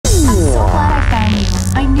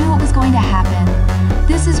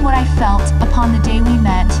This is what I felt upon the day we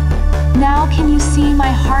met. Now can you see my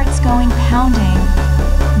heart's going pounding?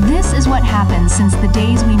 This is what happened since the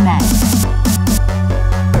days we met.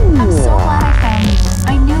 I'm so glad I found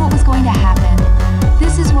you. I knew it was going to happen.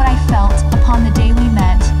 This is what I felt upon the day we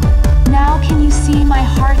met. Now can you see my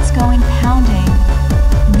heart's going pounding?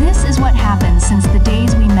 This is what happened since the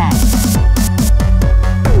days we met.